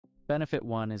Benefit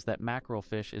 1 is that mackerel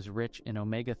fish is rich in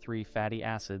omega-3 fatty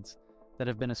acids that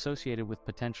have been associated with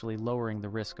potentially lowering the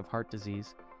risk of heart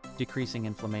disease, decreasing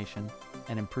inflammation,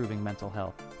 and improving mental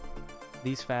health.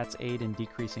 These fats aid in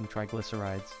decreasing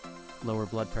triglycerides, lower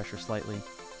blood pressure slightly,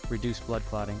 reduce blood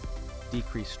clotting,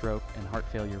 decrease stroke and heart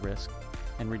failure risk,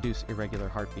 and reduce irregular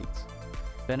heartbeats.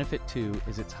 Benefit 2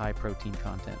 is its high protein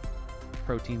content.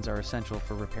 Proteins are essential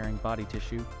for repairing body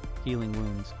tissue, healing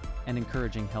wounds, and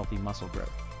encouraging healthy muscle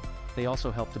growth. They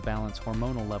also help to balance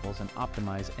hormonal levels and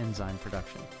optimize enzyme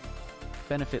production.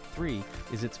 Benefit 3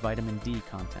 is its vitamin D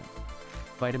content.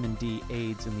 Vitamin D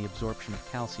aids in the absorption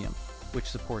of calcium, which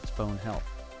supports bone health.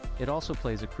 It also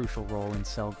plays a crucial role in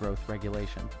cell growth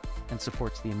regulation and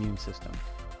supports the immune system.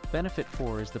 Benefit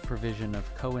 4 is the provision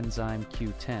of coenzyme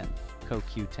Q10,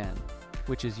 CoQ10,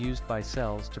 which is used by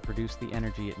cells to produce the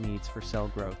energy it needs for cell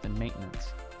growth and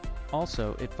maintenance.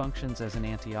 Also, it functions as an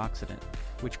antioxidant,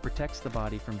 which protects the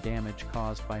body from damage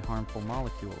caused by harmful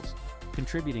molecules,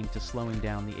 contributing to slowing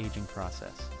down the aging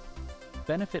process.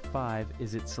 Benefit 5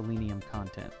 is its selenium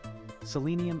content.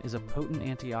 Selenium is a potent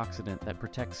antioxidant that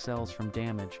protects cells from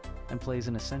damage and plays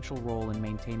an essential role in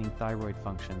maintaining thyroid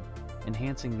function,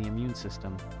 enhancing the immune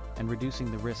system, and reducing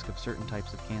the risk of certain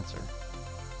types of cancer.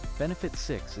 Benefit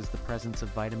 6 is the presence of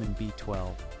vitamin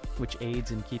B12, which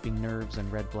aids in keeping nerves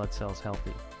and red blood cells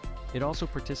healthy. It also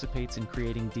participates in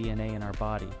creating DNA in our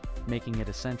body, making it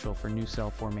essential for new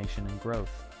cell formation and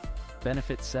growth.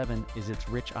 Benefit 7 is its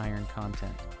rich iron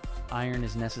content. Iron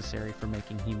is necessary for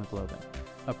making hemoglobin,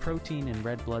 a protein in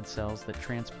red blood cells that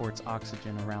transports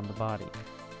oxygen around the body.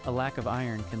 A lack of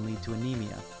iron can lead to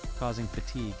anemia, causing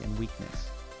fatigue and weakness.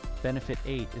 Benefit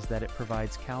 8 is that it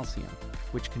provides calcium,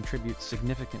 which contributes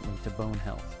significantly to bone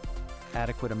health.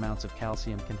 Adequate amounts of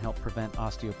calcium can help prevent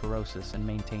osteoporosis and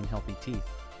maintain healthy teeth.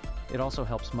 It also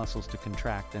helps muscles to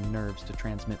contract and nerves to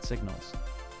transmit signals.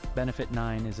 Benefit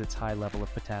 9 is its high level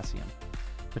of potassium.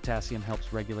 Potassium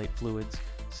helps regulate fluids,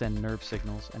 send nerve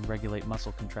signals, and regulate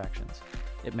muscle contractions.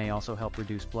 It may also help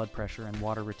reduce blood pressure and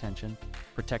water retention,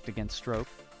 protect against stroke,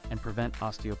 and prevent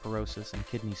osteoporosis and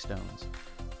kidney stones.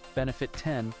 Benefit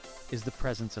 10 is the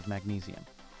presence of magnesium.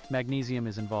 Magnesium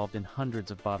is involved in hundreds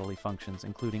of bodily functions,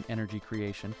 including energy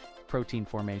creation, protein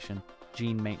formation,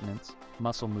 gene maintenance,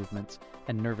 muscle movements,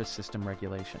 and nervous system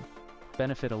regulation.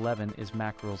 Benefit 11 is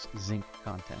mackerel's zinc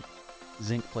content.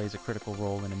 Zinc plays a critical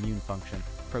role in immune function,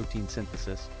 protein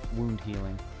synthesis, wound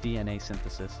healing, DNA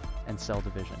synthesis, and cell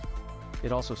division.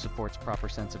 It also supports proper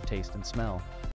sense of taste and smell,